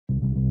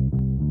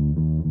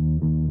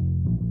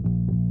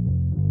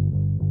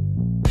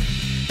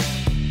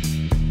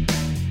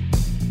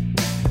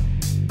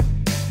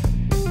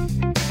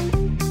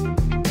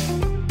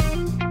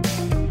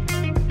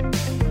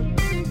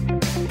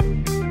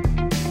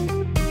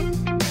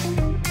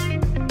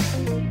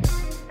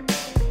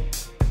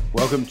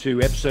Welcome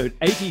to episode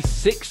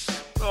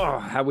 86. Oh,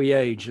 how we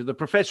age. The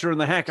Professor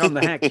and the Hack. I'm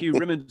the Hack, Hugh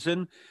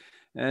Rimmington.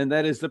 And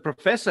that is the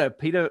Professor,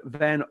 Peter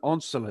Van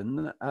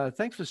Onselen.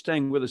 Thanks for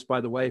staying with us,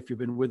 by the way, if you've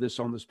been with us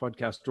on this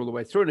podcast all the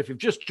way through. And if you've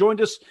just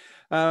joined us,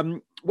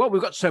 well,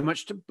 we've got so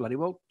much to bloody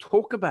well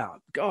talk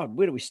about. God,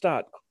 where do we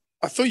start?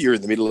 I thought you were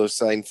in the middle of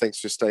saying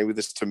thanks for staying with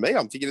us to me.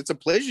 I'm thinking it's a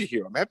pleasure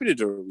here. I'm happy to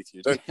do it with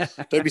you.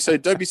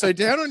 Don't be so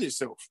down on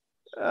yourself.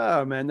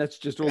 Oh, man, that's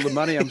just all the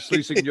money I'm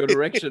sluicing in your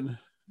direction.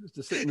 Just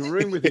to sit in the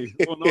room with you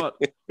or not.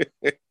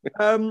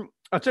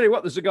 I'll tell you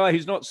what, there's a guy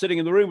who's not sitting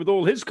in the room with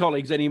all his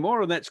colleagues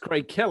anymore, and that's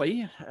Craig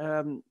Kelly.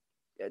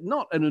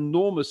 Not an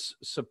enormous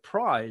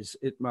surprise,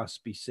 it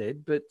must be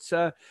said, but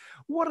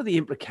what are the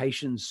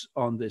implications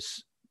on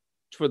this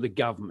for the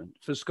government,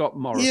 for Scott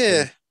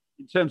Morrison,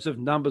 in terms of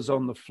numbers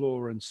on the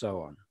floor and so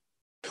on?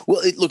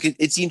 Well,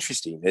 it's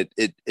interesting.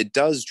 It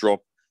does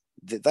drop.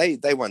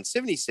 They won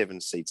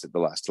 77 seats at the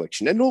last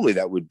election, and normally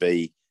that would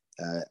be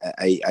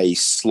a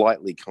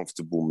slightly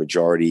comfortable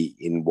majority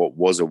in what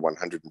was a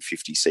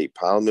 150-seat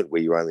parliament,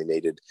 where you only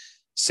needed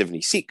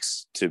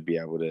 76 to be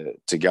able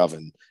to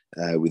govern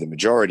with a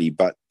majority.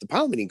 But the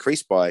parliament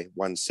increased by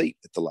one seat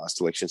at the last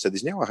election, so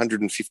there's now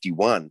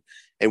 151.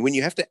 And when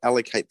you have to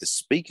allocate the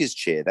speaker's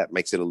chair, that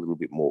makes it a little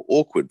bit more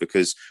awkward,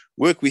 because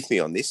work with me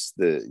on this.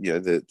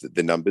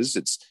 The numbers.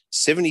 It's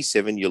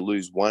 77. You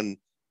lose one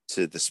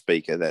to the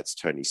speaker. That's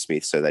Tony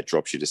Smith, so that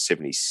drops you to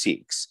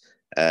 76.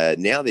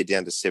 Now they're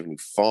down to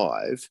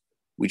 75,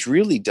 which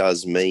really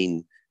does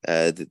mean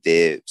that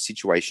their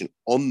situation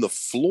on the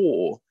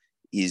floor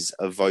is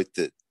a vote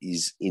that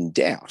is in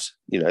doubt.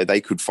 You know,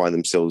 they could find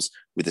themselves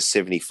with a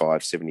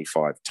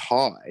 75-75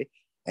 tie,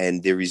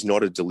 and there is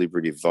not a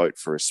deliberative vote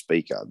for a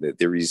speaker.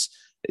 The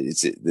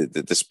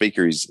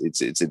speaker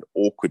it's an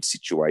awkward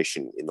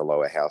situation in the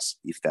lower house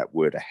if that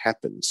were to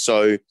happen.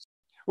 So,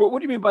 well, what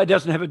do you mean by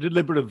doesn't have a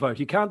deliberative vote?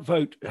 He can't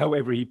vote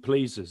however he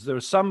pleases. There are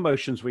some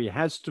motions where he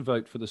has to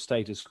vote for the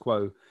status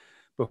quo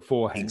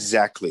beforehand.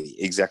 Exactly.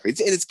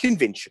 It's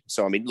convention.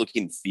 So, I mean, look,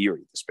 in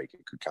theory, the speaker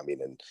could come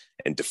in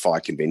and defy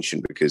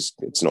convention because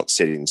it's not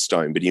set in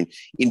stone. But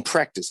in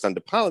practice,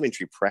 under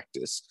parliamentary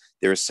practice,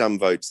 there are some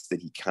votes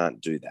that he can't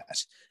do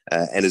that.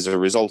 And as a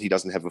result, he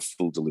doesn't have a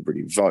full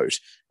deliberative vote.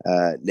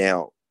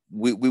 Now,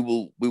 we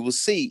will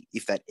see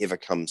if that ever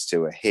comes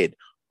to a head.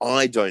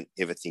 I don't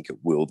ever think it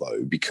will,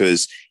 though,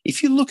 because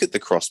if you look at the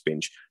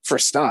crossbench, for a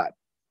start,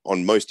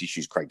 on most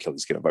issues, Craig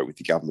Kelly's going to vote with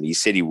the government. He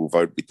said he will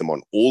vote with them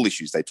on all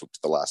issues they took to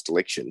the last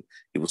election.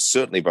 He will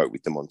certainly vote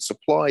with them on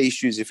supply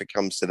issues if it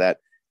comes to that.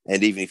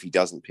 And even if he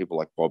doesn't, people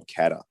like Bob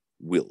Katter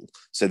will.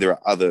 So there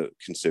are other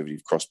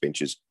Conservative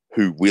crossbenchers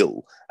who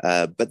will.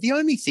 But the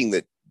only thing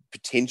that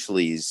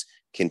potentially is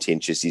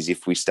contentious is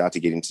if we start to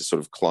get into sort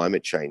of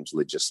climate change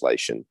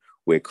legislation,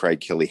 where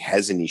Craig Kelly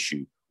has an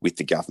issue with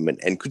the government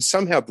and could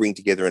somehow bring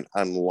together an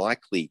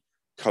unlikely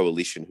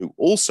coalition who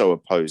also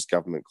oppose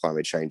government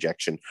climate change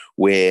action,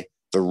 where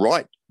the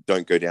right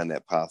don't go down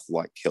that path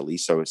like Kelly,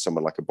 so it's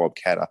someone like a Bob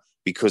Katter,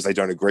 because they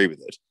don't agree with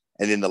it.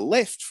 And then the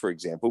left, for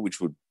example, which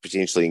would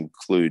potentially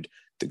include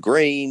the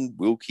Green,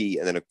 Wilkie,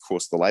 and then, of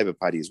course, the Labor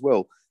Party as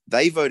well,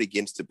 they vote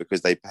against it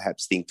because they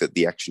perhaps think that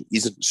the action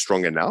isn't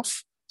strong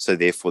enough. So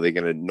therefore, they're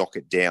going to knock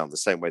it down the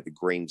same way the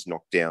Greens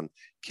knocked down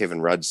Kevin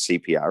Rudd's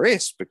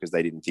CPRS because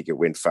they didn't think it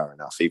went far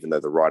enough, even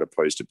though the right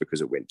opposed it because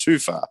it went too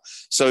far.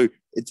 So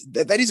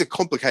that is a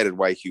complicated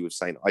way, Hugh, of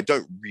saying I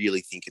don't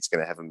really think it's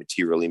going to have a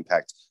material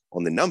impact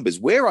on the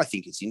numbers. Where I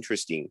think it's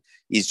interesting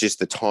is just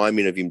the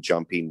timing of him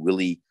jumping. Will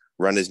he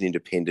run as an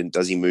independent?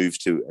 Does he move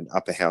to an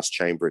upper house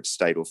chamber at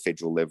state or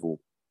federal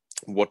level?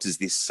 What does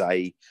this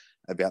say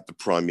about the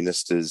Prime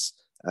Minister's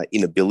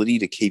inability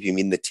to keep him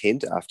in the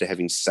tent after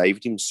having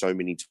saved him so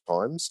many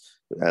times,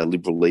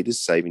 Liberal leaders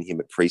saving him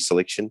at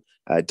pre-selection?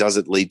 Does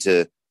it lead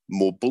to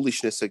more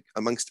bullishness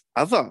amongst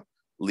other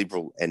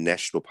Liberal and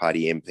National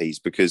Party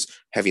MPs? Because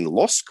having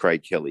lost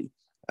Craig Kelly,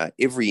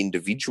 every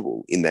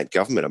individual in that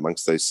government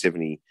amongst those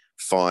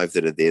 75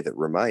 that are there that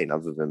remain,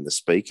 other than the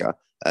Speaker,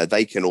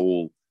 they can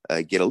all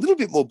get a little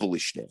bit more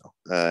bullish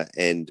now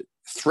and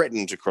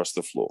threaten to cross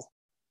the floor.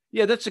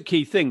 Yeah, that's a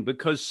key thing,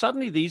 because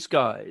suddenly these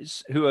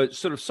guys who are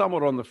sort of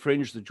somewhat on the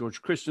fringe, the George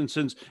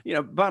Christensens,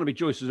 Barnaby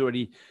Joyce has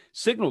already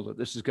signaled that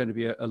this is going to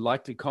be a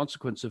likely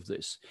consequence of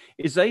this,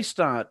 is they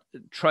start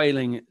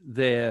trailing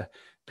their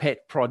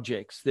pet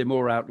projects, their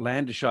more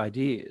outlandish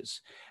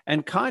ideas,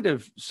 and kind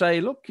of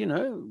say, look,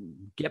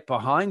 get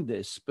behind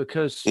this,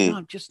 because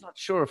I'm just not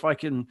sure if I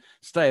can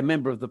stay a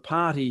member of the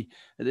party.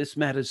 This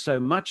matters so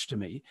much to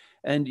me.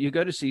 And you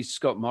go to see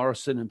Scott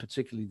Morrison, and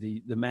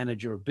particularly the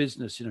manager of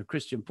business,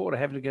 Christian Porter,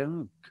 having to go,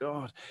 oh,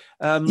 God.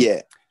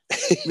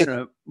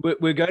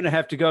 We're going to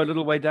have to go a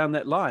little way down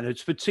that line.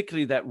 It's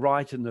particularly that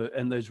right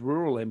and those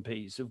rural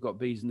MPs who've got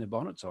bees in their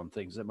bonnets on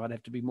things that might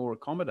have to be more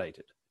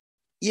accommodated.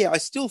 Yeah, I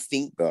still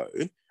think, though,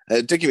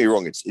 don't get me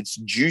wrong, it's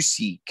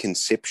juicy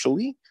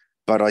conceptually,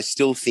 but I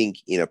still think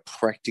in a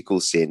practical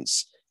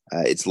sense,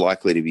 it's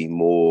likely to be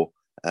more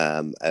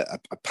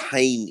a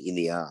pain in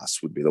the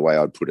arse would be the way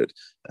I'd put it,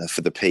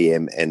 for the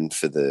PM and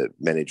for the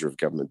manager of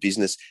government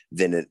business,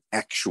 than an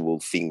actual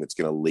thing that's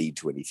going to lead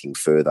to anything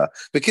further.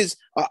 Because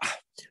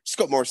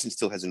Scott Morrison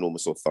still has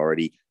enormous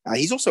authority.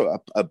 He's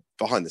also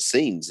behind the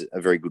scenes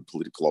a very good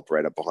political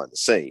operator behind the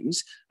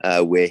scenes,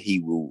 where he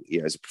will,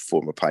 as a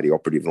former party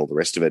operative and all the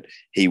rest of it,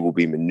 he will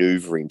be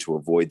manoeuvring to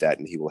avoid that,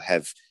 and he will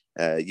have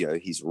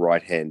his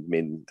right-hand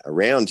men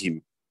around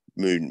him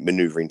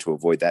manoeuvring to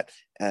avoid that.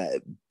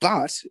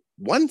 But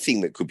one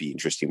thing that could be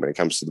interesting when it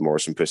comes to the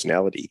Morrison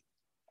personality,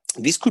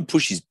 this could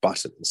push his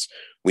buttons.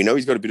 We know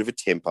he's got a bit of a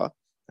temper.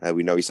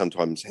 We know he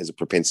sometimes has a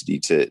propensity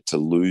to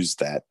lose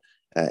that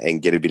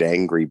and get a bit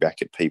angry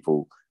back at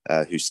people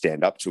who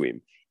stand up to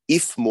him.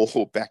 If more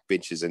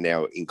backbenchers are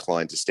now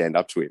inclined to stand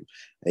up to him,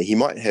 he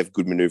might have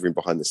good manoeuvring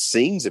behind the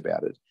scenes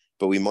about it,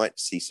 but we might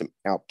see some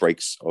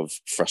outbreaks of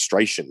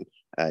frustration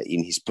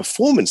in his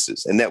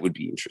performances, and that would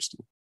be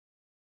interesting.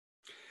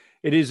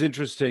 It is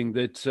interesting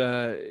that,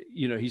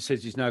 he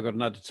says he's now got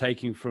an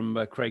undertaking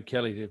from Craig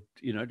Kelly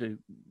to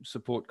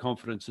support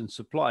confidence and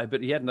supply,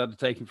 but he had an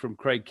undertaking from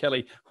Craig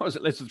Kelly,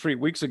 less than 3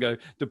 weeks ago,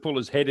 to pull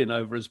his head in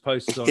over his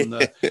posts on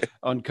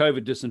on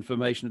COVID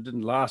disinformation. It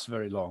didn't last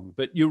very long.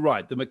 But you're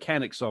right, the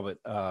mechanics of it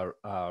are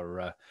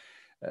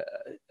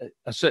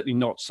certainly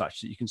not such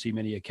that you can see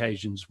many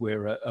occasions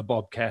where a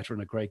Bob Catter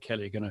and a Craig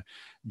Kelly are going to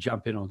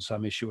jump in on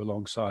some issue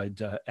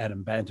alongside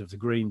Adam Bant of the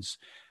Greens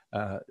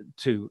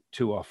too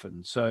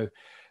often. So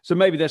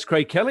maybe that's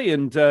Craig Kelly,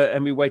 and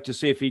we wait to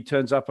see if he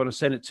turns up on a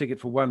Senate ticket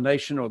for One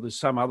Nation, or there's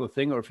some other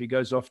thing, or if he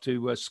goes off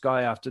to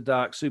Sky After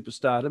Dark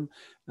superstardom.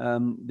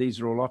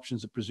 These are all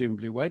options that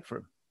presumably wait for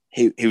him.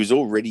 He was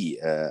already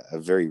a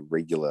very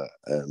regular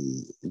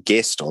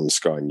guest on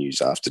Sky News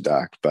After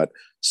Dark, but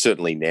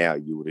certainly now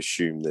you would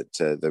assume that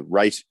the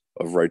rate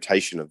of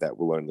rotation of that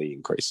will only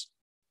increase.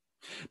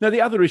 Now,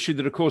 the other issue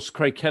that, of course,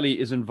 Craig Kelly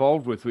is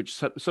involved with, which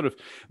sort of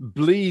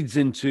bleeds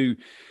into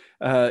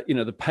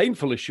the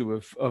painful issue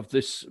of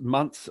this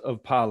month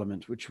of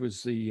Parliament, which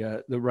was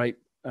the rape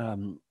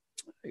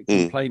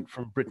complaint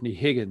from Brittany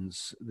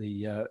Higgins,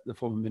 the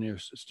former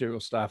ministerial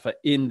staffer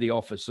in the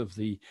office of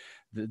the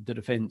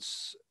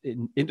Defence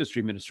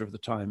Industry Minister of the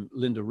time,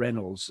 Linda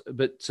Reynolds.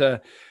 But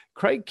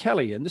Craig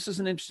Kelly, and this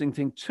is an interesting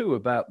thing too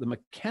about the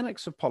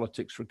mechanics of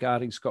politics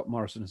regarding Scott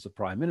Morrison as the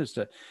Prime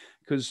Minister,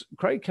 because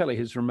Craig Kelly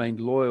has remained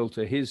loyal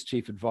to his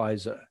chief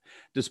advisor,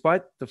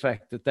 despite the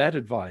fact that that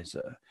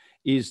advisor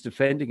is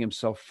defending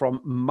himself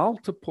from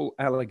multiple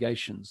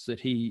allegations that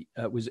he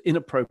was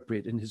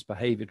inappropriate in his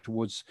behavior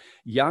towards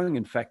young,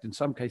 in fact, in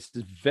some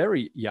cases,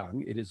 very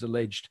young, it is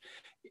alleged,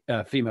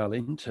 female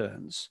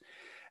interns.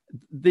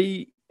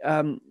 The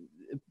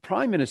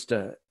Prime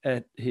Minister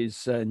at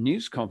his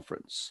news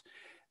conference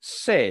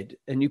said,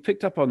 and you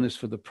picked up on this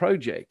for the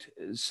project,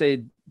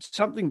 said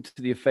something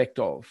to the effect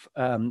of,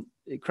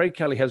 Craig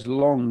Kelly has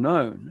long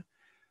known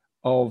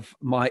of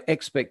my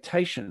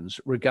expectations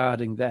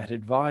regarding that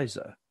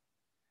advisor.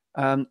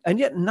 And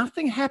yet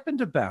nothing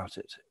happened about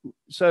it.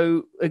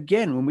 So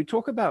again, when we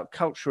talk about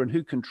culture and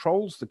who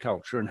controls the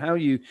culture and how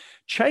you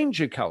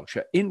change a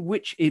culture in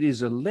which it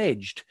is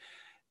alleged,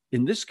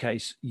 in this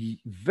case,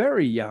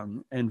 very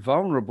young and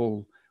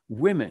vulnerable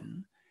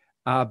women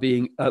are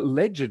being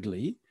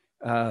allegedly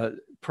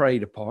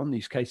preyed upon.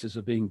 These cases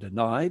are being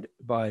denied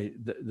by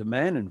the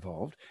man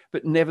involved,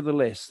 but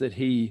nevertheless that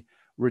he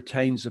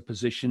retains a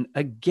position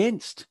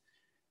against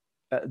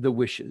the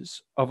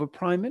wishes of a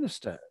prime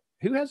minister.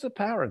 Who has the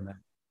power in that?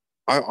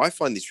 I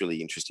find this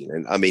really interesting.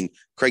 And I mean,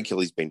 Craig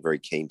Kelly's been very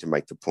keen to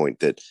make the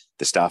point that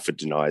the staffer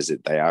denies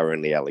that they are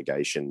only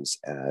allegations,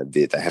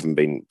 they haven't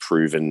been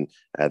proven,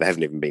 they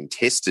haven't even been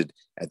tested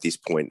at this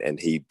point, and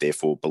he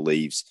therefore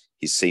believes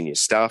his senior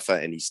staffer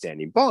and he's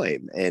standing by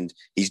him. And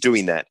he's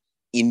doing that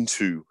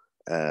into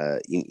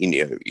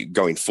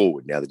going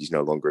forward now that he's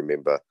no longer a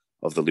member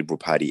of the Liberal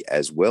Party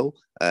as well.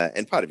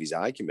 And part of his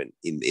argument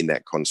in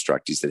that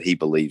construct is that he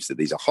believes that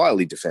these are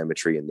highly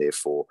defamatory and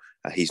therefore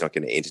he's not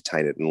going to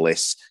entertain it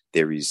unless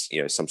there is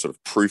some sort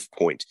of proof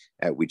point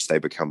at which they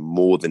become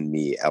more than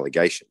mere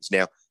allegations.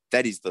 Now,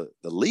 that is the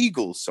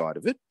legal side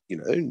of it.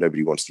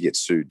 Nobody wants to get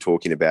sued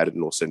talking about it,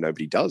 and also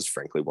nobody does,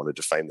 frankly, want to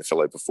defame the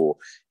fellow before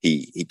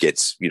he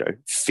gets,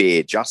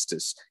 fair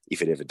justice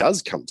if it ever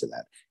does come to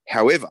that.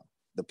 However,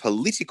 the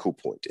political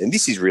point, and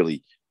this is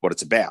really what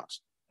it's about,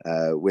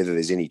 whether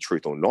there's any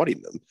truth or not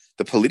in them,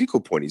 the political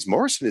point is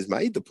Morrison has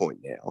made the point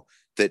now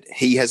that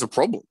he has a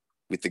problem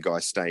with the guy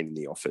staying in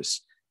the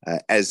office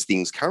as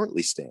things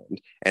currently stand,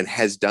 and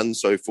has done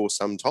so for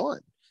some time.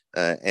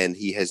 And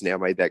he has now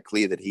made that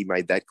clear, that he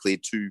made that clear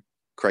to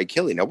Craig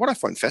Kelly. Now, what I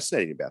find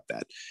fascinating about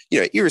that,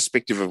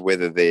 irrespective of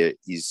whether there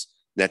is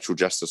natural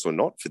justice or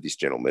not for this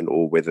gentleman,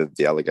 or whether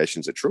the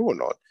allegations are true or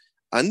not,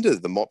 under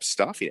the MOP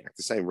Staffing Act,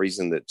 the same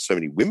reason that so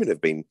many women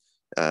have been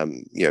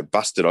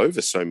busted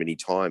over so many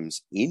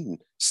times in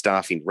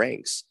staffing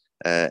ranks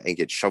and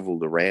get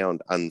shoveled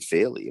around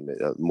unfairly, and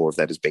more of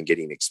that has been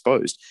getting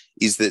exposed,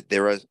 is that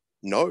there are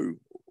no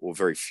or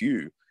very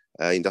few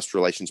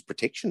industrial relations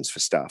protections for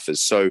staffers.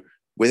 So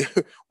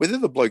whether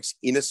the bloke's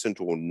innocent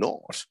or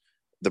not,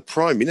 the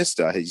Prime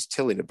Minister, he's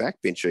telling a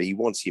backbencher he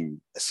wants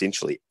him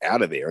essentially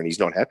out of there and he's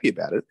not happy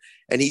about it.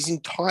 And he's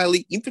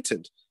entirely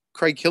impotent.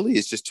 Craig Kelly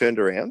has just turned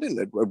around, and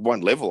at one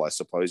level, I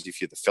suppose,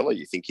 if you're the fellow,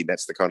 you're thinking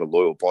that's the kind of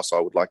loyal boss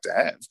I would like to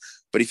have.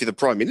 But if you're the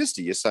Prime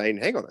Minister, you're saying,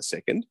 hang on a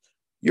second,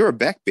 you're a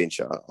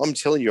backbencher. I'm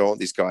telling you I want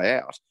this guy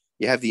out.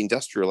 You have the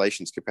industrial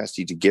relations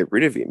capacity to get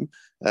rid of him,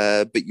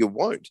 but you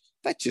won't.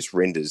 That just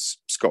renders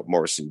Scott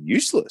Morrison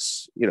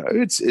useless.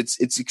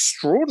 It's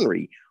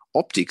extraordinary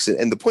optics.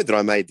 And the point that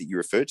I made that you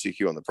referred to,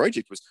 Hugh, on the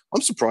project was,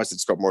 I'm surprised that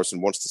Scott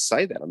Morrison wants to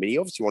say that. I mean, he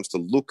obviously wants to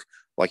look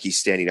like he's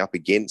standing up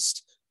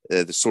against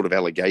the sort of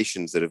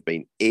allegations that have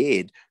been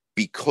aired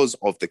because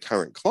of the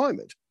current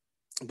climate.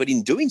 But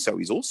in doing so,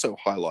 he's also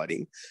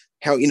highlighting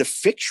how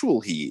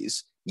ineffectual he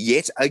is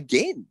yet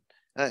again.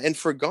 And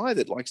for a guy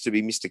that likes to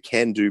be Mr.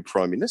 Can-Do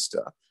Prime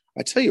Minister,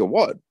 I tell you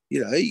what,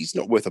 he's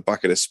not worth a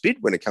bucket of spit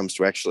when it comes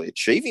to actually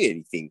achieving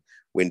anything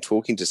when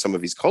talking to some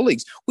of his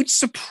colleagues, which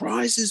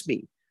surprises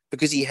me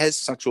because he has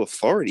such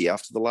authority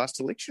after the last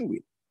election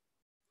win.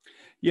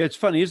 Yeah, it's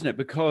funny, isn't it?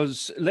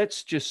 Because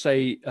let's just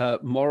say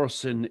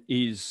Morrison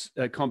is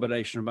a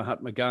combination of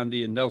Mahatma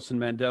Gandhi and Nelson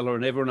Mandela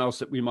and everyone else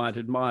that we might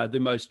admire, the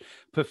most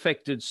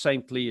perfected,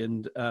 saintly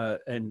and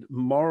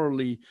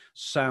morally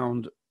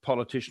sound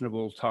politician of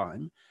all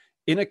time.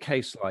 In a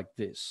case like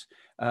this,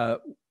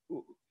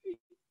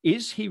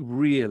 is he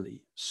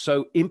really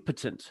so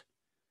impotent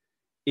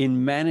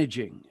in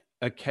managing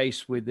a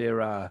case where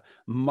there are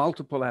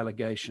multiple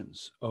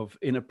allegations of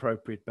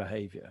inappropriate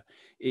behavior?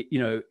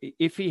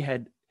 If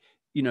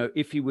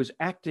he was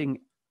acting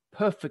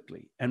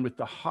perfectly and with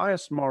the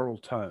highest moral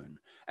tone,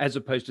 as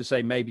opposed to,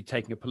 say, maybe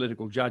taking a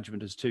political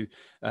judgment as to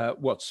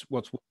what's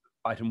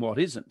right and what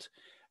isn't,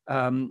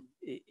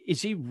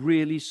 is he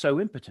really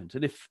so impotent?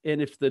 And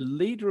if the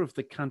leader of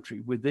the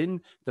country within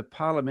the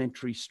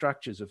parliamentary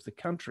structures of the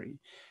country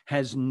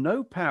has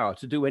no power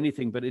to do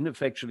anything but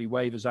ineffectually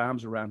wave his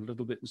arms around a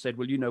little bit and said,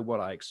 well, you know what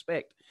I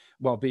expect,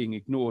 while being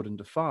ignored and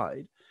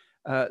defied,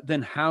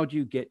 then how do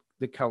you get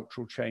the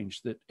cultural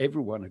change that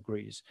everyone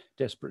agrees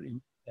desperately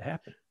needs to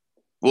happen?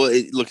 Well,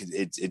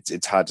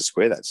 it's hard to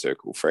square that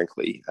circle,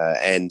 frankly.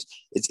 And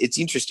it's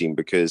interesting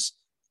because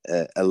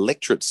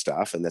electorate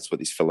staff, and that's what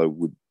this fellow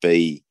would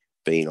be,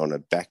 being on a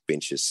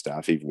backbencher's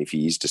staff, even if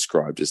he is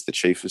described as the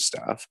chief of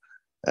staff,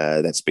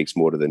 that speaks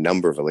more to the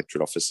number of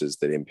electorate officers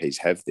that MPs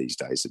have these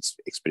days. It's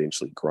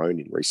exponentially grown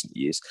in recent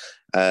years.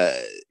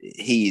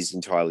 He is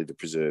entirely the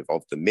preserve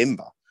of the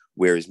member,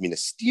 whereas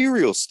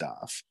ministerial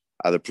staff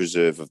are the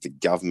preserve of the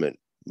government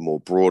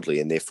more broadly,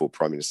 and therefore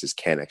prime ministers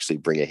can actually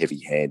bring a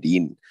heavy hand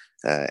in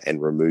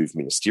and remove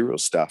ministerial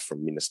staff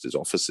from ministers'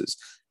 offices.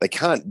 They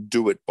can't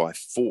do it by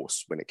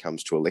force when it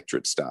comes to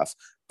electorate staff,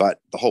 but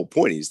the whole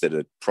point is that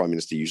a prime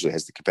minister usually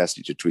has the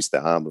capacity to twist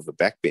the arm of a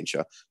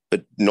backbencher,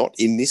 but not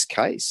in this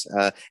case.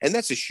 And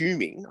that's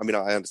assuming, I mean,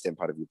 I understand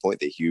part of your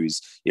point there, Hugh,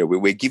 is,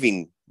 we're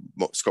giving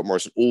Scott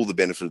Morrison all the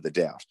benefit of the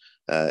doubt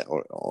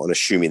on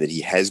assuming that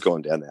he has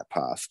gone down that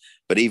path,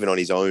 but even on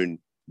his own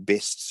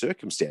best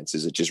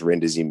circumstances, it just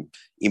renders him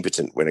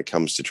impotent when it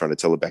comes to trying to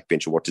tell a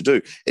backbencher what to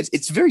do.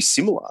 It's very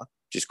similar,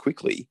 just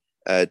quickly,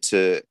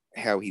 to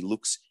how he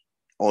looks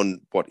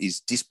on what is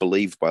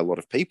disbelieved by a lot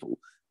of people,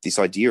 this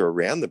idea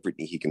around the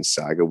Brittany Higgins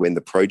saga, when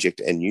the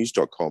Project and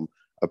News.com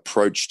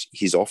approached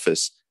his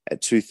office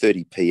at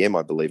 2:30 p.m,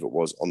 I believe it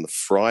was, on the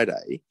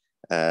Friday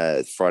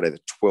the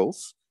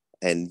 12th,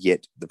 and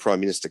yet the Prime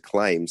Minister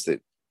claims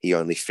that he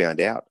only found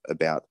out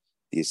about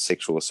the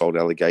sexual assault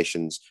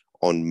allegations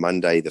on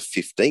Monday, the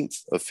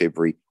 15th of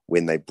February,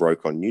 when they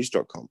broke on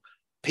news.com.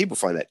 People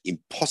find that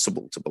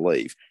impossible to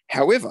believe.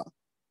 However,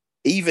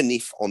 even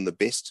if on the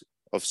best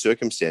of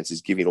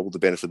circumstances, giving all the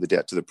benefit of the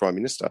doubt to the Prime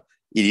Minister,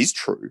 it is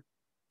true,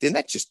 then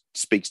that just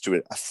speaks to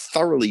a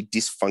thoroughly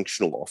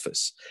dysfunctional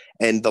office.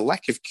 And the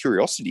lack of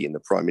curiosity in the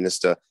Prime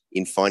Minister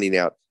in finding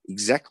out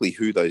exactly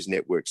who those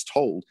networks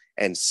told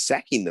and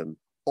sacking them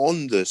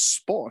on the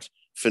spot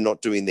for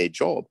not doing their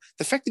job.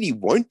 The fact that he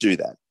won't do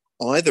that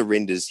either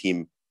renders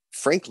him,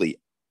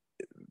 frankly,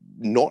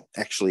 not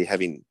actually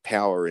having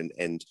power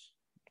and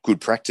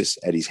good practice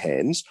at his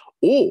hands,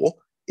 or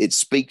it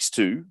speaks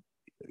to,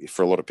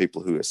 for a lot of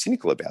people who are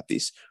cynical about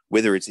this,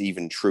 whether it's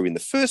even true in the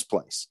first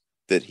place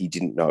that he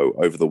didn't know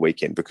over the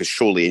weekend, because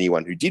surely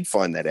anyone who did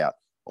find that out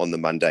on the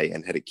Monday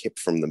and had it kept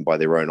from them by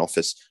their own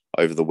office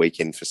over the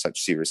weekend for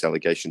such serious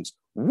allegations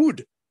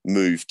would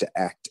move to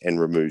act and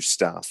remove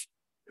staff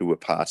who were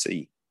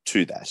party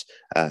to that.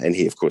 And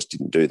he, of course,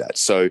 didn't do that.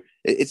 So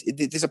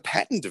there's a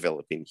pattern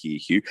developing here,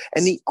 Hugh.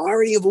 And the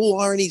irony of all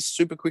ironies,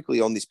 super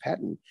quickly on this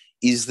pattern,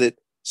 is that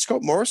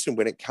Scott Morrison,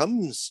 when it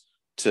comes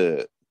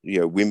to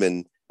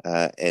women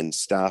and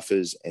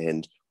staffers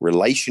and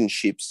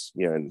relationships,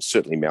 and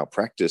certainly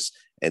malpractice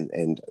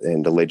and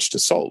alleged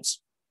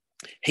assaults,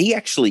 he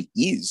actually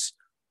is,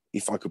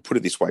 if I could put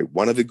it this way,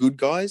 one of the good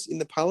guys in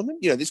the parliament.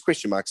 There's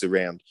question marks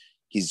around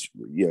his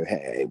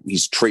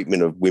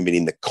treatment of women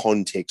in the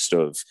context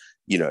of,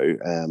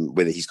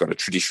 whether he's got a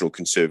traditional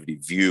conservative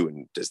view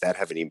and does that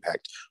have an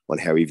impact on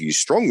how he views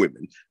strong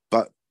women.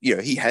 But,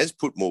 he has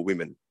put more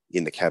women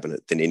in the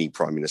cabinet than any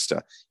prime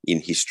minister in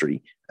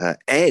history.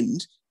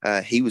 And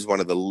he was one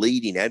of the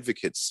leading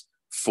advocates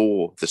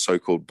for the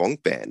so-called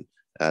bonk ban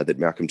that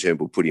Malcolm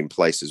Turnbull put in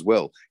place as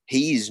well.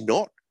 He is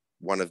not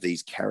one of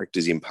these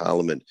characters in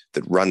Parliament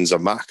that runs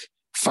amok.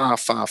 Far,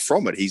 far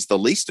from it. He's the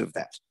least of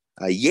that.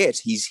 Yet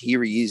he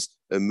is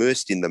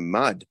immersed in the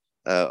mud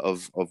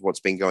of what's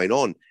been going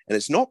on. And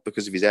it's not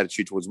because of his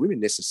attitude towards women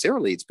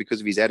necessarily. It's because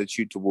of his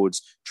attitude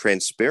towards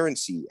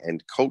transparency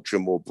and culture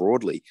more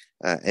broadly.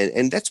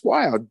 And that's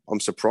why I'm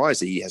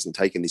surprised that he hasn't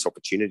taken this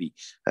opportunity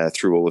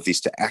through all of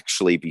this to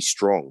actually be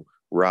strong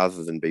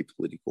rather than be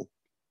political.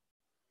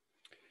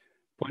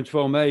 Points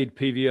well made,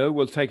 PVO.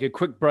 We'll take a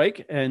quick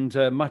break and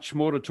much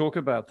more to talk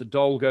about. The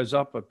dole goes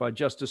up by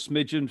just a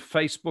smidgen,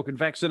 Facebook and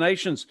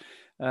vaccinations.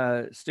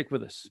 Stick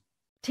with us.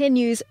 10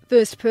 News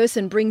First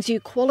Person brings you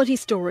quality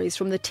stories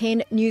from the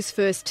 10 News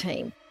First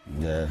team.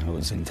 Yeah, it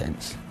was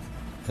intense.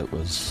 It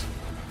was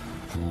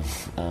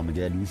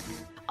Armageddon.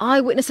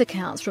 Eyewitness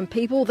accounts from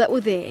people that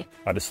were there.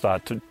 I just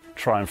started to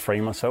try and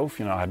free myself.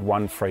 I had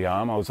one free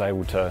arm. I was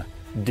able to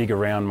dig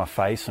around my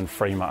face and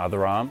free my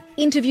other arm.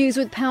 Interviews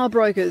with power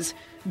brokers,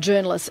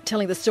 journalists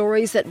telling the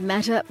stories that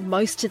matter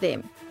most to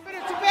them. But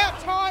it's about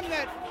time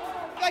that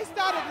they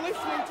started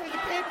listening to the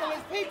people.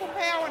 There's people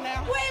power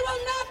now. We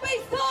will not be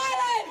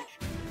silent!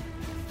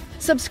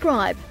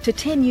 Subscribe to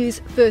 10 News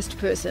First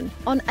Person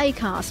on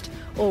Acast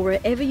or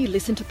wherever you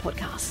listen to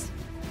podcasts.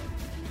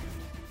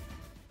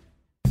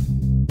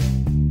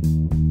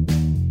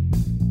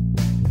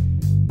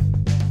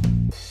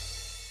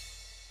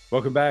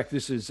 Welcome back.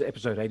 This is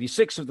episode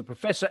 86 of The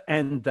Professor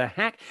and the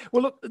Hack.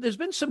 Well, look, there's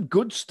been some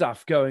good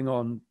stuff going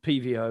on,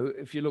 PVO.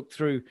 If you look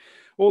through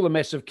all the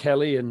mess of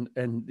Kelly and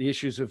the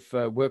issues of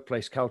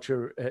workplace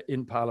culture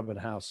in Parliament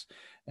House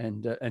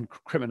and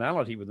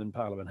criminality within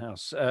Parliament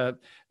House. The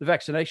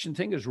vaccination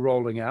thing is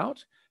rolling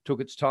out, took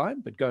its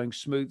time, but going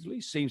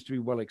smoothly, seems to be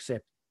well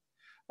accepted.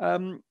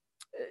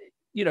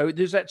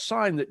 There's that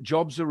sign that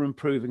jobs are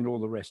improving and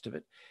all the rest of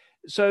it.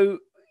 So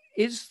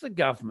is the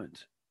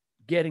government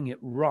getting it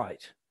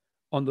right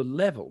on the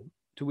level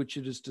to which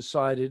it has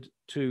decided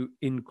to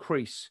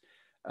increase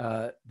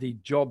the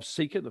job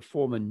seeker, the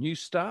former New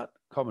Start,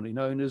 commonly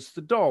known as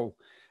the dole,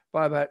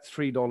 by about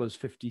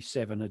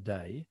 $3.57 a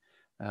day?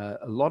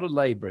 A lot of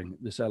labouring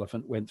this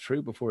elephant went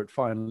through before it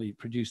finally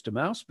produced a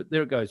mouse, but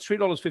there it goes,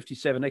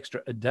 $3.57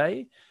 extra a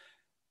day.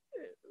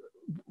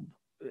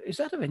 Is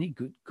that of any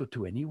good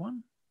to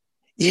anyone?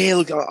 Yeah,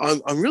 look,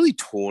 I'm really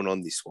torn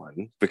on this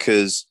one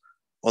because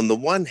on the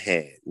one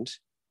hand,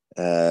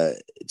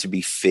 to be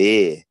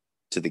fair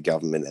to the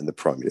government and the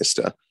Prime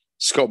Minister,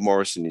 Scott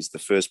Morrison is the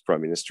first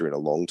Prime Minister in a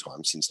long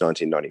time, since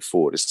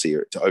 1994,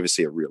 to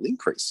oversee a real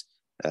increase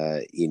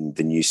in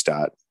the New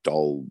Start,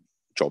 dole,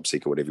 job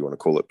seeker, whatever you want to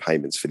call it,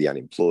 payments for the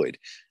unemployed.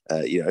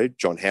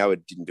 John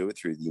Howard didn't do it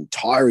through the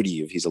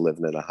entirety of his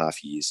 11 and a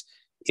half years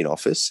in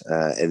office.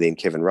 And then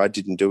Kevin Rudd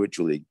didn't do it.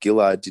 Julia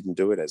Gillard didn't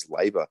do it, as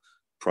Labor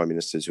Prime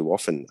Ministers who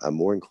often are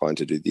more inclined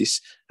to do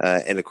this.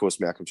 And of course,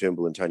 Malcolm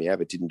Turnbull and Tony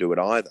Abbott didn't do it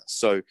either.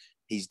 So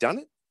he's done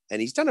it. And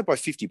he's done it by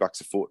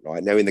 $50 a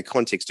fortnight. Now, in the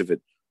context of it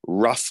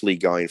roughly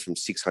going from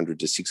 600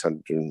 to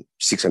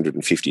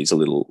 650 is a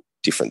little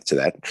different to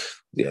that.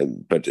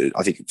 But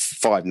I think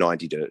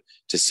 590 to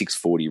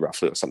 640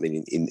 roughly, or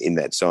something in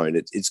that zone.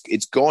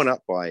 It's gone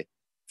up by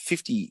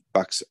 $50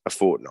 a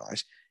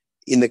fortnight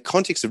in the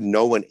context of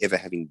no one ever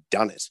having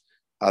done it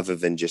other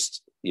than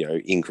just,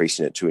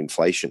 increasing it to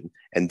inflation.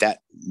 And that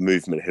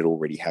movement had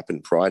already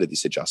happened prior to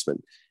this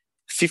adjustment.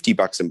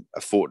 $50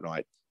 a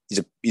fortnight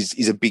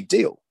is a big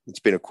deal. It's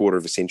been a quarter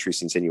of a century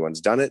since anyone's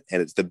done it,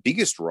 and it's the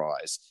biggest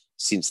rise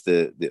since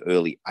the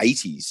early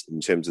 80s in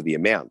terms of the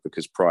amount,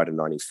 because prior to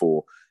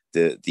 94,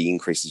 the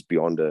increases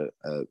beyond an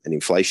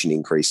inflation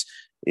increase,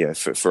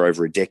 for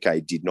over a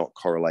decade did not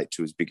correlate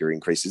to as bigger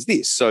increase as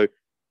this. So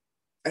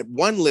at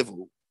one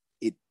level,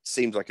 it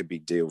seems like a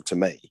big deal to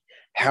me.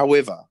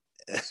 However,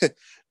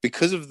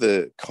 because of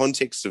the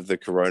context of the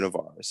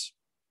coronavirus,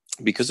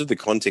 because of the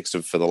context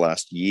of for the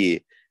last year,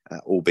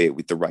 albeit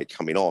with the rate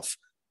coming off,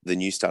 the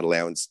New Start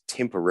allowance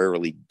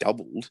temporarily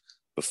doubled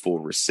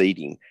before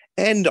receding.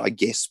 And I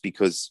guess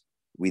because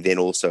we then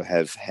also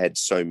have had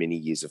so many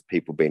years of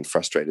people being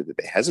frustrated that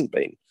there hasn't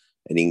been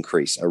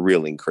a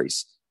real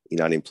increase in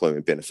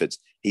unemployment benefits,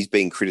 he's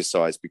being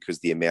criticised because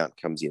the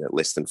amount comes in at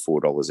less than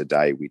 $4 a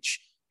day,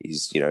 which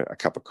is, a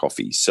cup of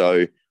coffee.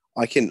 So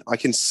I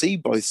can see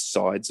both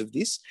sides of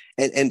this.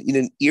 And in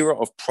an era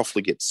of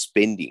profligate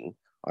spending,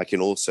 I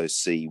can also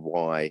see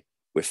why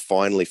we're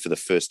finally, for the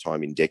first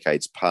time in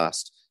decades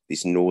past,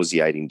 this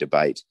nauseating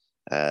debate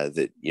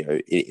that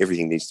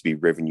everything needs to be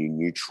revenue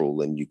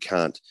neutral and you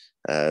can't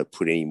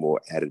put any more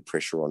added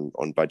pressure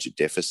on budget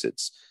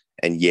deficits.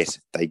 And yet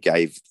they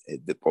gave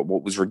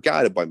what was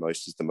regarded by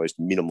most as the most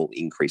minimal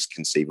increase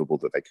conceivable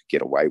that they could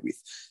get away with.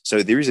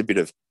 So there is a bit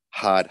of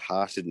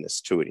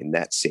hard-heartedness to it in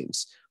that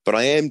sense. But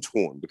I am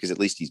torn because at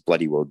least he's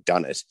bloody well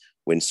done it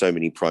when so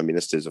many prime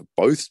ministers of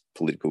both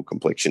political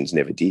complexions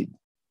never did.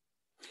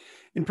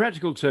 In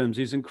practical terms,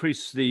 he's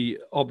increased the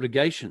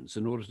obligations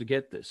in order to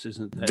get this,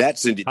 isn't that?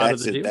 That's a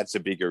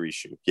bigger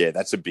issue. Yeah,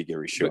 that's a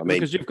bigger issue.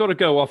 Because you've got to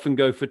go off and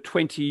go for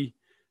 20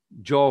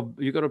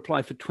 you've got to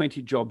apply for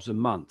 20 jobs a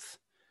month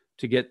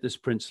to get this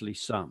princely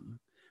sum,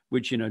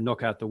 which,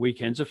 knock out the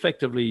weekends,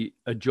 effectively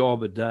a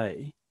job a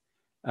day.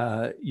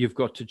 You've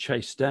got to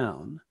chase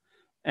down.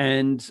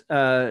 And,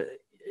 I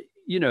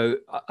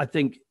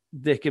think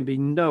there can be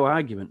no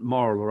argument,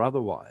 moral or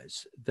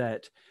otherwise,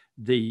 that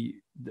the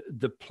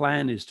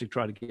plan is to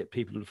try to get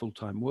people into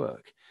full-time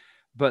work.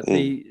 But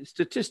the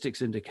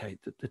statistics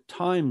indicate that the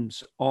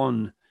times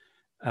on,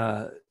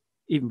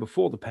 even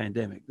before the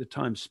pandemic, the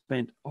time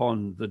spent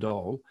on the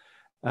dole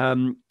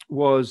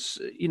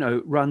was,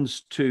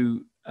 runs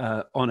to,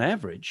 on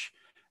average,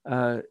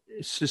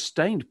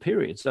 sustained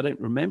periods. I don't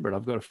remember it.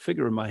 I've got a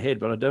figure in my head,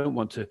 but I don't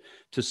want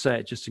to say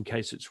it just in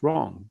case it's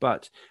wrong.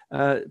 But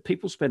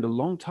people spend a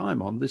long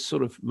time on this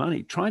sort of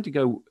money, trying to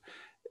go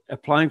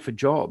applying for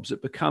jobs.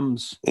 It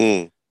becomes,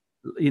 it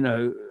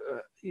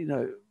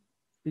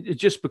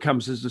just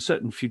becomes, there's a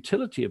certain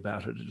futility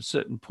about it at a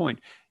certain point.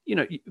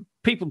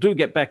 People do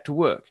get back to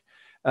work,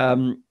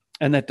 and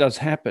that does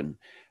happen.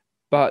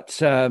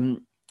 But,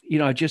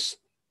 I just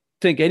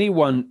think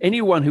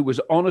anyone who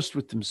was honest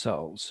with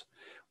themselves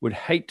would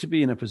hate to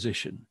be in a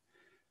position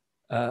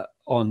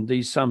on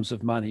these sums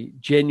of money,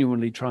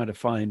 genuinely trying to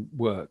find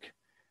work.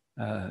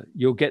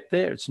 You'll get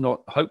there. It's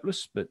not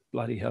hopeless, but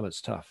bloody hell,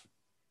 it's tough.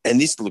 And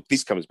this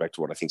comes back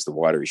to what I think is the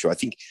wider issue.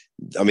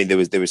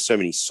 There was so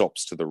many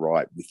sops to the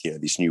right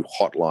with this new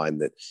hotline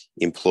that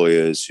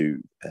employers who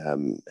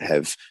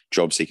have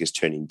job seekers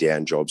turning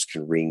down jobs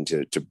can ring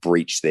to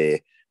breach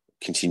their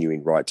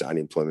continuing right to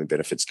unemployment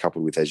benefits,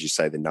 coupled with, as you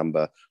say, the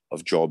number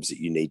of jobs that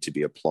you need to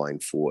be applying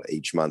for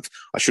each month.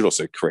 I should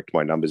also correct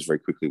my numbers very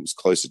quickly. It was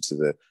closer to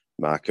the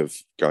mark of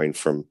going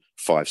from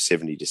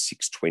 570 to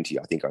 620.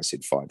 I think I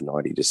said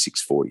 590 to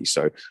 640.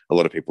 So a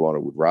lot of people on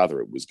it would rather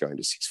it was going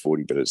to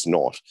 640, but it's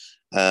not.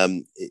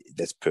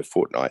 That's per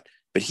fortnight.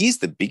 But here's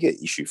the bigger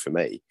issue for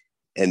me,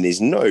 and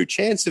there's no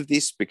chance of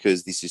this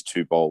because this is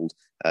too bold,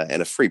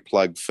 and a free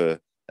plug for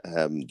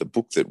the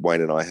book that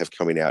Wayne and I have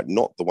coming out,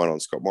 not the one on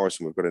Scott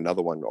Morrison. We've got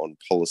another one on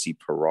policy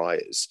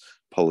pariahs,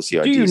 policy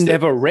Do ideas. Do you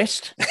never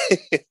rest?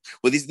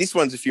 Well, this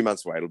one's a few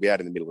months away. It'll be out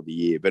in the middle of the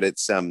year, but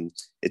it's on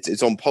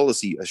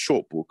policy, a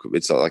short book.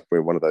 It's like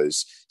we're one of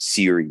those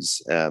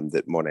series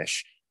that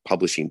Monash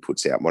Publishing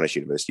puts out, Monash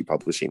University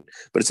Publishing.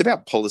 But it's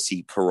about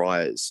policy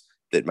pariahs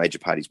that major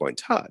parties won't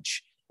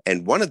touch.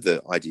 And one of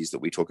the ideas that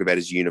we talk about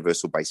is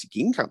universal basic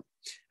income,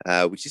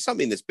 which is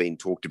something that's been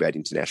talked about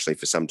internationally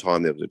for some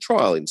time. There was a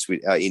trial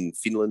in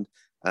Finland,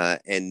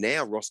 and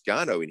now Ross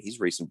Garnaut, in his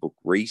recent book,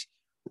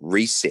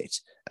 Reset,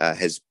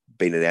 has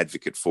been an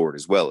advocate for it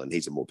as well. And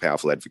he's a more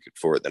powerful advocate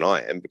for it than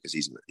I am because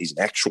he's an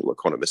actual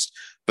economist.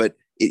 But,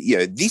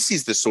 this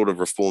is the sort of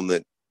reform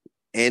that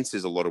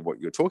answers a lot of what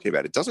you're talking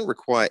about. It doesn't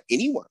require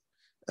anyone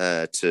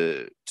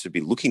to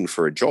be looking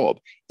for a job.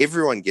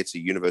 Everyone gets a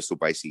universal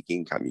basic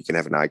income. You can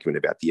have an argument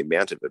about the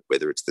amount of it,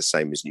 whether it's the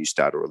same as New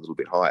Start or a little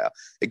bit higher.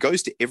 It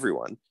goes to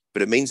everyone,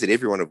 but it means that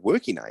everyone of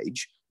working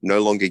age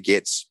no longer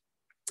gets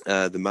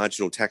the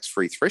marginal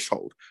tax-free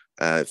threshold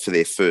for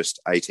their first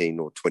 $18,000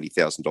 or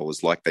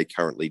 $20,000 like they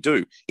currently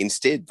do.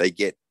 Instead, they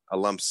get a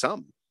lump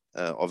sum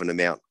of an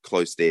amount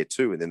close there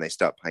too, and then they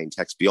start paying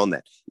tax beyond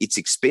that. It's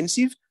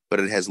expensive, but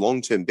it has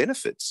long-term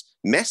benefits,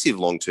 massive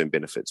long-term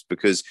benefits,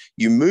 because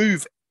you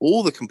move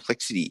all the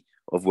complexity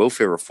of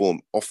welfare reform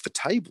off the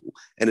table.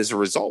 And as a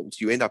result,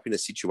 you end up in a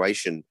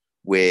situation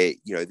where,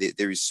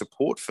 there is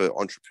support for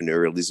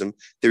entrepreneurialism.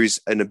 There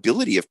is an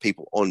ability of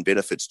people on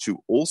benefits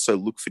to also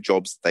look for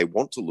jobs that they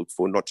want to look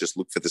for, not just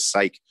look for the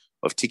sake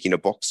of ticking a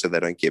box so they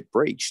don't get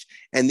breached.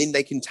 And then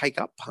they can take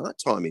up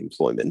part-time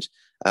employment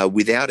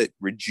without it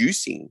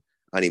reducing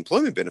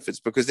unemployment benefits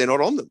because they're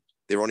not on them.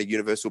 They're on a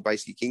universal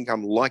basic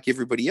income like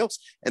everybody else.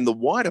 And the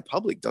wider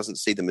public doesn't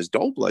see them as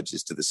dole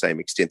bludgers to the same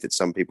extent that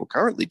some people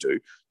currently do,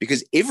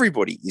 because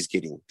everybody is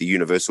getting the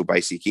universal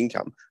basic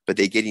income, but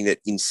they're getting it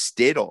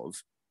instead of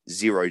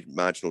zero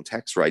marginal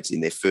tax rates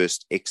in their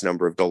first X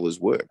number of dollars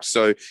worked.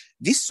 So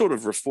this sort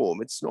of reform,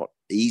 it's not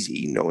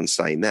easy, no one's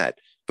saying that.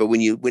 But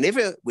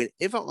whenever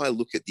I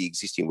look at the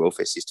existing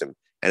welfare system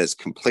and its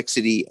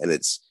complexity and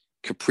its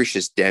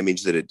capricious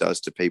damage that it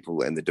does to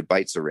people and the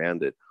debates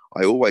around it,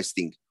 I always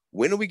think,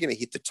 when are we going to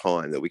hit the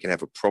time that we can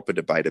have a proper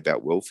debate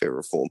about welfare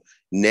reform?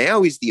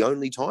 Now is the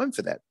only time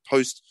for that,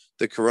 post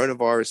the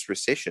coronavirus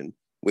recession,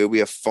 where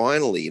we are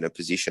finally in a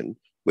position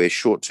where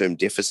short-term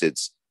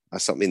deficits are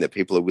something that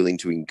people are willing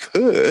to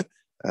incur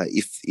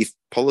if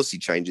policy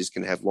changes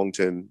can have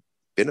long-term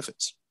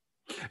benefits.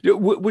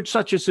 Would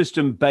such a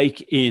system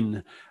bake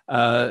in,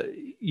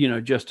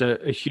 just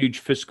a huge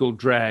fiscal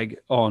drag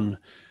on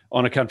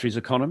a country's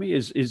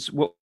economy?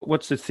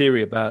 What's the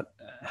theory about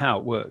how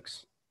it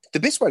works? The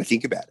best way to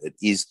think about it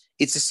is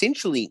it's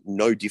essentially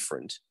no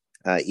different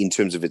in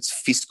terms of its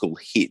fiscal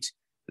hit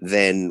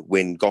than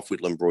when Gough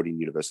Whitlam brought in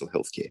universal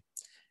healthcare.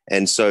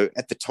 And so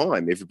at the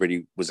time,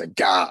 everybody was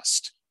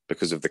aghast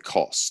because of the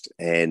cost.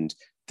 And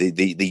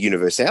the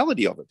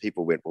universality of it.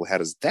 People went, well, how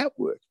does that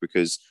work?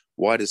 Because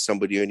why does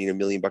somebody earning $1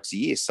 million a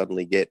year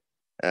suddenly get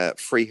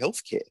free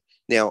healthcare?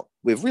 Now,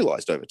 we've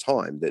realised over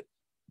time that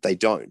they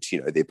don't.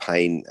 They're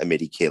paying a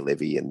Medicare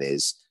levy, and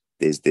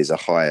there's a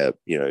higher,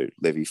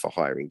 levy for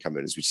higher income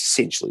earners, which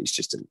essentially is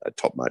just a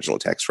top marginal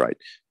tax rate,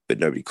 but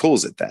nobody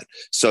calls it that.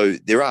 So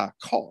there are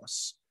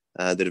costs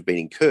that have been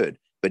incurred,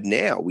 but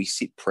now we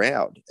sit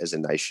proud as a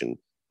nation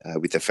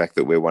with the fact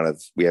that we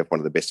have one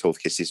of the best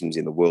healthcare systems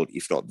in the world,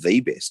 if not the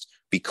best,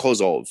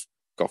 because of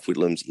Gough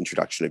Whitlam's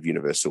introduction of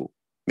universal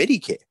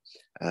Medicare,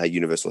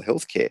 universal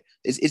healthcare.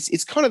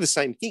 It's kind of the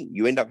same thing.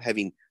 You end up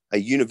having a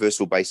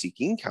universal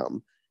basic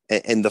income,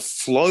 and the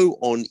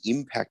flow-on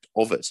impact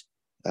of it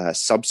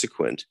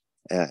subsequent,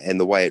 and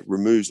the way it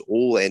removes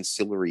all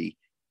ancillary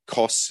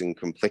costs and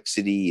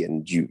complexity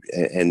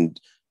and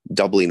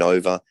doubling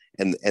over,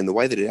 and the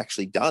way that it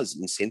actually does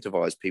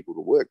incentivize people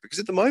to work. Because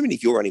at the moment,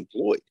 if you're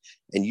unemployed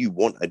and you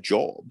want a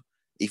job,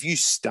 if you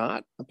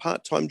start a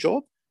part-time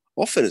job,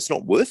 often it's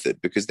not worth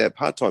it, because that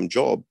part-time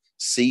job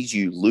sees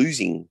you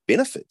losing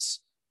benefits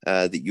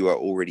that you are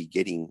already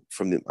getting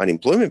from the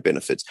unemployment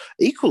benefits.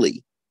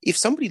 Equally, if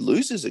somebody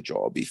loses a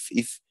job,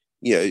 if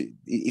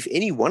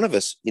any one of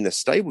us in a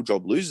stable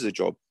job loses a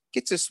job,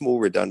 gets a small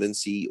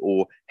redundancy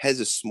or has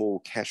a small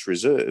cash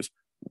reserve,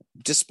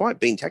 despite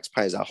being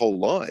taxpayers our whole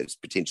lives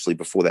potentially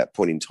before that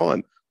point in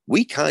time,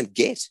 we can't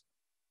get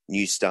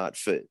New Start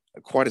for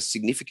quite a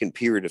significant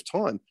period of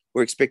time.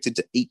 We're expected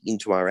to eat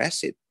into our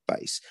asset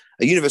base.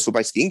 A universal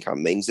basic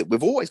income means that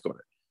we've always got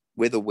it,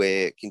 whether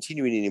we're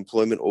continuing in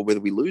employment or whether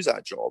we lose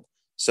our job.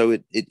 So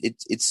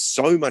it's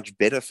so much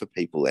better for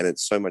people, and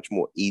it's so much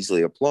more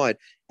easily applied.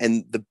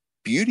 And the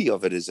beauty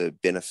of it is a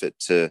benefit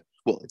to,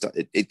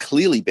 it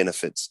clearly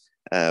benefits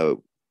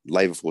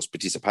labour force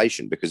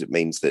participation, because it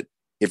means that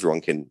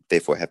everyone can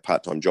therefore have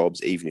part-time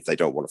jobs, even if they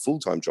don't want a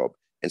full-time job,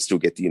 and still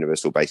get the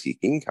universal basic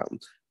income.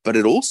 But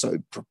it also,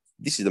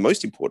 this is the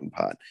most important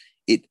part,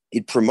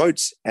 it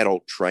promotes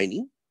adult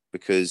training,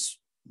 because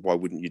why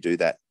wouldn't you do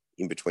that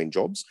in between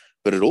jobs?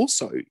 But it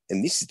also,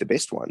 and this is the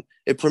best one,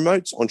 it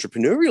promotes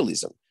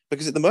entrepreneurialism,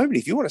 because at the moment,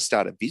 if you want to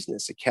start a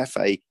business, a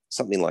cafe,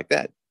 something like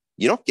that,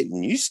 you're not getting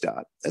New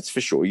Start, that's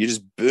for sure. You're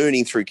just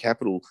burning through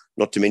capital,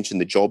 not to mention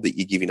the job that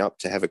you're giving up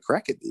to have a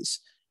crack at this.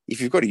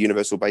 If you've got a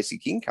universal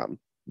basic income,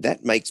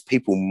 that makes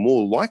people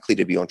more likely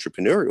to be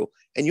entrepreneurial.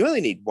 And you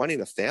only need 1 in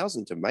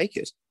 1,000 to make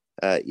it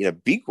in a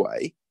big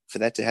way for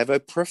that to have a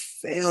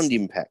profound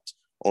impact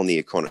on the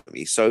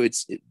economy. So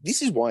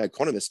this is why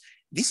economists,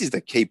 this is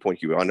the key point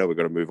here. I know we've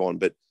got to move on,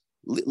 but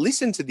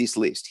listen to this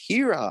list.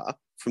 Here are,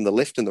 from the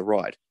left and the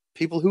right,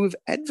 people who have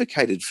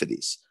advocated for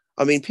this.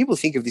 I mean, people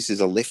think of this as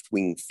a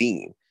left-wing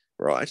thing,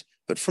 right?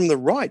 But from the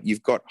right,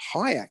 you've got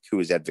Hayek, who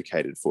has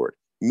advocated for it,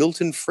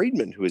 Milton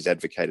Friedman, who has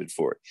advocated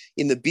for it.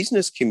 In the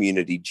business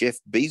community, Jeff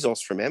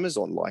Bezos from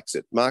Amazon likes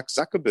it. Mark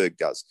Zuckerberg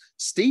does.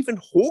 Stephen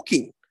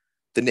Hawking,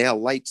 the now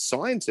late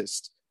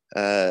scientist,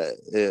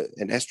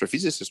 an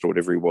astrophysicist or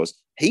whatever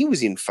he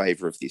was in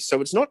favour of this.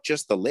 So it's not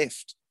just the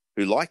left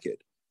who like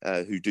it,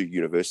 who do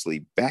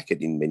universally back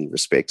it in many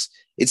respects.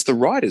 It's the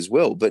right as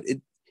well. But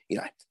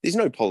there's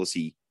no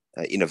policy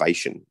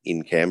innovation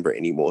in Canberra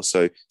anymore.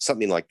 So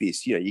something like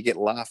this, you get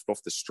laughed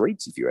off the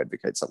streets if you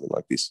advocate something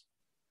like this.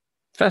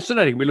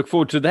 Fascinating. We look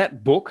forward to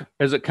that book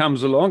as it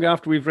comes along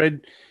after we've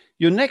read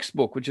your next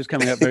book, which is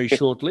coming out very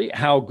shortly.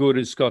 How Good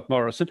is Scott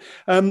Morrison?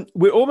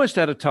 We're almost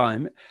out of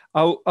time.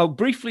 I'll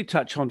briefly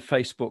touch on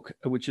Facebook,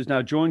 which has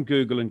now joined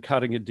Google in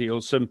cutting a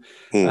deal. Some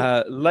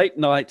late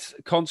night,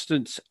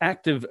 constant,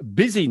 active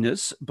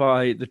busyness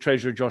by the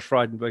Treasurer, Josh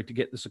Frydenberg, to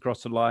get this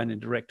across the line in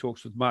direct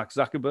talks with Mark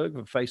Zuckerberg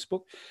of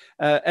Facebook.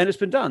 And it's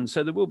been done.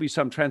 So there will be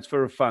some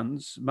transfer of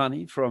funds,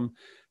 money from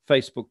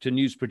Facebook to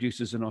news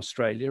producers in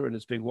Australia, and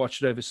it's being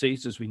watched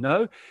overseas, as we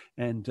know.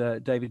 And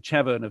David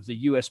Chavern of the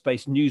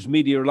US-based News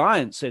Media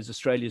Alliance says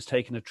Australia's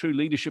taken a true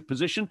leadership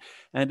position,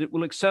 and it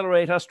will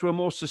accelerate us to a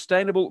more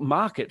sustainable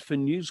market for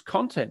news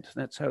content.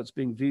 That's how it's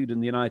being viewed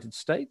in the United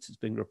States. It's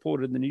being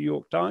reported in the New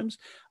York Times.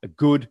 A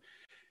good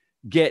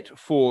get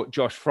for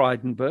Josh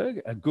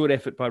Frydenberg, a good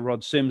effort by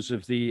Rod Sims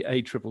of the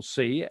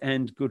ACCC,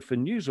 and good for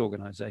news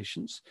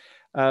organisations.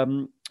 A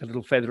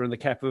little feather in the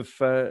cap of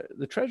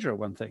the Treasurer,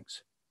 one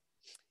thinks.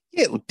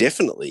 Yeah, look,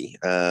 definitely.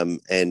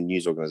 And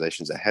news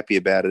organisations are happy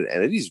about it,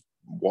 and it is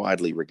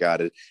widely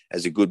regarded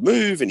as a good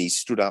move. And he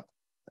stood up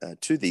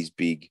to these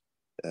big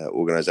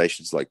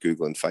organisations like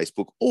Google and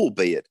Facebook,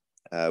 albeit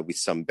with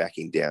some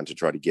backing down to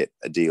try to get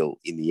a deal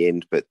in the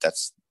end. But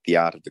that's the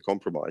art of the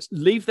compromise.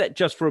 Leave that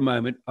just for a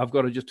moment. I've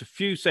got just a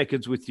few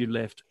seconds with you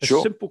left. A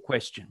Sure. Simple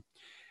question.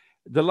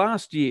 The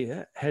last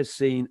year has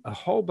seen a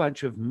whole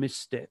bunch of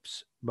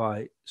missteps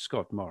by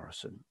Scott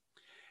Morrison.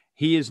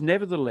 He is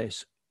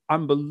nevertheless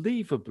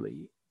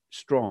unbelievably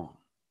strong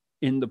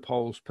in the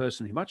polls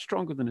personally, much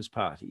stronger than his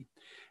party.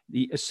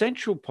 The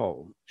Essential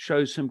poll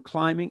shows him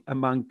climbing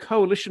among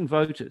coalition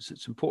voters.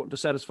 It's important to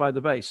satisfy the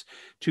base,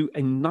 to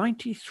a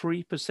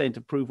 93%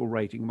 approval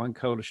rating among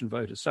coalition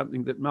voters,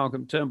 something that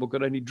Malcolm Turnbull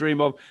could only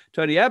dream of,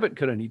 Tony Abbott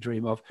could only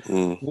dream of.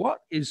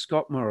 What is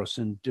Scott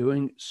Morrison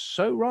doing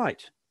so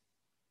right?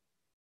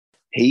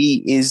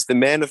 He is the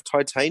man of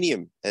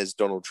titanium, as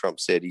Donald Trump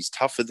said. He's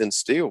tougher than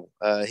steel.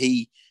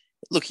 He's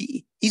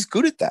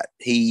good at that.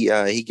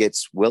 He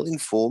gets well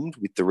informed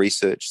with the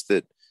research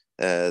that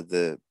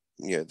the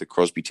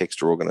Crosby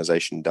Textor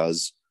organisation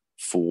does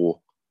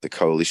for the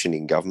coalition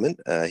in government.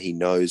 He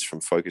knows from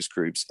focus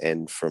groups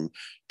and from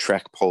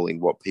track polling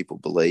what people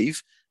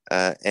believe.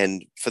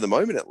 And for the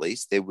moment, at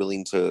least, they're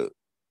willing to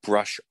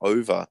brush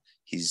over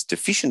his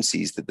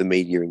deficiencies that the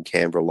media in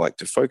Canberra like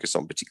to focus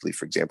on, particularly,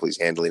 for example, his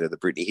handling of the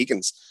Brittany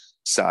Higgins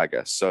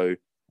saga. So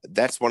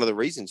that's one of the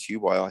reasons,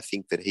 Hugh, why I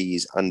think that he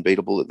is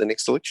unbeatable at the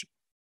next election.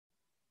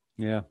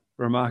 Yeah,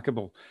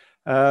 remarkable.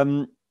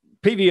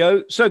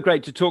 PVO, so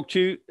great to talk to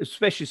you,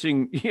 especially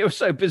seeing you're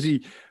so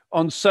busy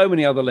on so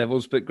many other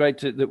levels, but great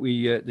that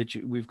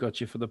we've got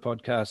you for the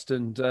podcast,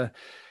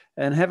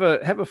 and have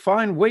a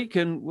fine week,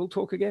 and we'll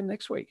talk again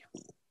next week.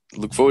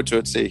 Look forward to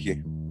it. See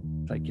you.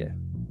 Take care.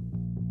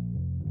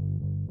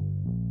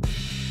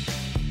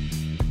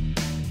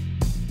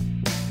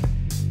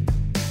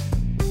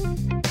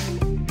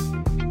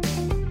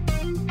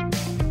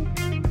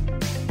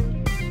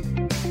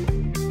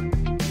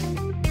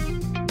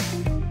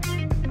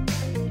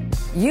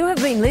 You have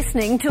been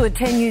listening to a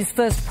 10 News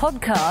First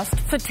podcast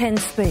for 10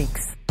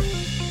 Speaks.